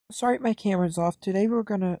Sorry, my camera's off.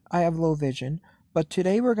 I have low vision, but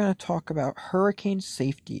today we're gonna talk about hurricane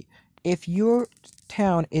safety. If your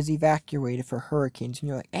town is evacuated for hurricanes and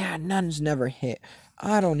you're like, none's never hit.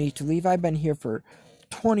 I don't need to leave. I've been here for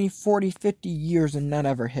 20, 40, 50 years and none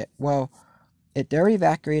ever hit. Well, if they're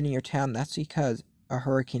evacuating your town, that's because a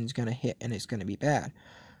hurricane's gonna hit and it's gonna be bad.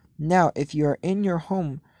 Now, if you're in your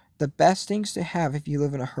home, the best things to have if you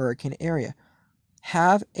live in a hurricane area,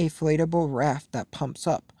 have a inflatable raft that pumps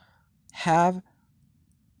up. Have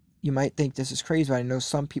You might think this is crazy, but I know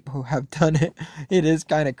some people who have done it. It is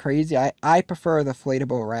kind of crazy. I prefer the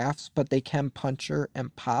inflatable rafts, but they can puncture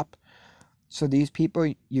and pop. So these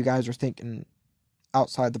people, you guys are thinking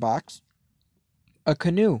outside the box. A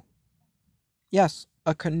canoe. Yes,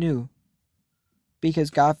 a canoe.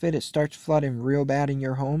 Because God forbid it starts flooding real bad in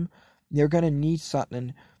your home, you're going to need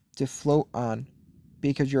something to float on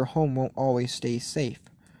because your home won't always stay safe.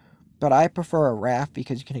 But I prefer a raft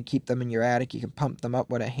because you can keep them in your attic. You can pump them up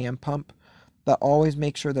with a hand pump, but always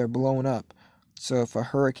make sure they're blown up. So if a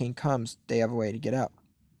hurricane comes, they have a way to get out.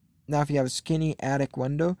 Now, if you have a skinny attic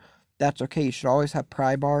window, that's okay. You should always have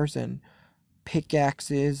pry bars and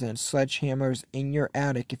pickaxes and sledgehammers in your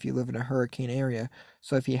attic if you live in a hurricane area.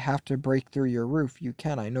 So if you have to break through your roof, you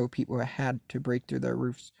can. I know people have had to break through their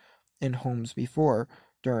roofs in homes before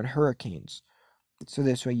during hurricanes. So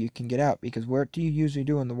this way you can get out, because what do you usually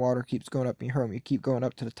do when the water keeps going up in your home? You keep going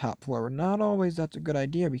up to the top floor. Not always that's a good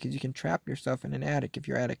idea, because you can trap yourself in an attic if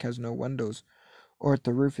your attic has no windows, or if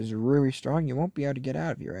the roof is really strong, you won't be able to get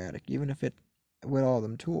out of your attic, even if it with all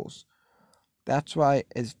them tools. That's why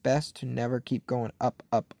it's best to never keep going up,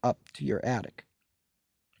 up, up to your attic.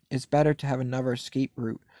 It's better to have another escape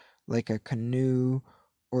route, like a canoe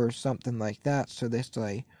or something like that, so this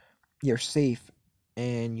way you're safe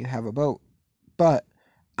and you have a boat. But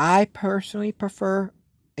I personally prefer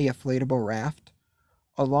a inflatable raft.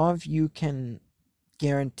 As long as you can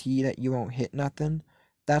guarantee that you won't hit nothing,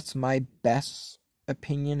 that's my best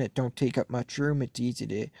opinion. It don't take up much room. It's easy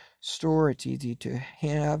to store. It's easy to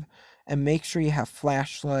have. And make sure you have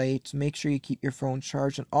flashlights. Make sure you keep your phone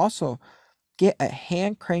charged. And also, get a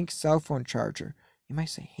hand crank cell phone charger. You might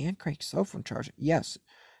say, hand crank cell phone charger? Yes,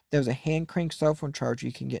 there's a hand crank cell phone charger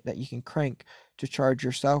you can get that you can crank to charge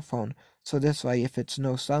your cell phone. So this way, if it's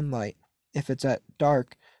no sunlight, if it's at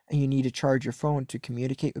dark, and you need to charge your phone to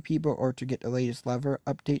communicate with people or to get the latest level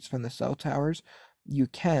updates from the cell towers, you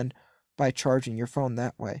can by charging your phone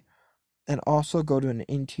that way. And also go to an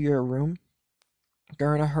interior room.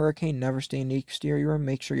 During a hurricane, never stay in the exterior room.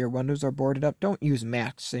 Make sure your windows are boarded up. Don't use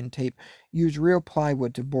masking tape. Use real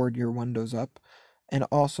plywood to board your windows up. And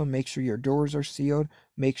also make sure your doors are sealed.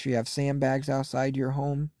 Make sure you have sandbags outside your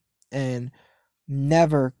home. And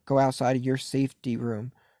never go outside of your safety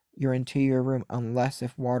room, your interior room, unless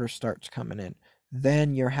if water starts coming in.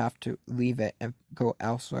 Then you have to leave it and go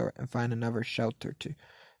elsewhere and find another shelter to,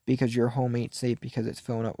 because your home ain't safe because it's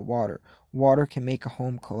filling up with water. Water can make a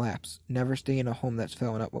home collapse. Never stay in a home that's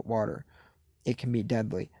filling up with water. It can be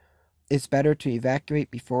deadly. It's better to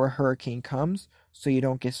evacuate before a hurricane comes so you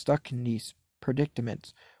don't get stuck in these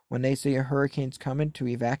predicaments. When they say a hurricane's coming to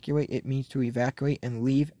evacuate, it means to evacuate and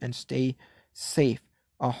leave and stay safe.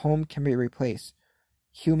 A home can be replaced.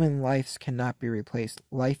 Human lives cannot be replaced.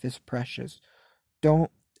 Life is precious.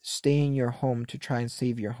 Don't stay in your home to try and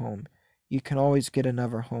save your home. You can always get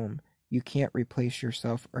another home. You can't replace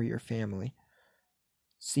yourself or your family.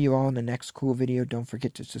 See you all in the next cool video. Don't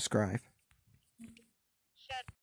forget to subscribe.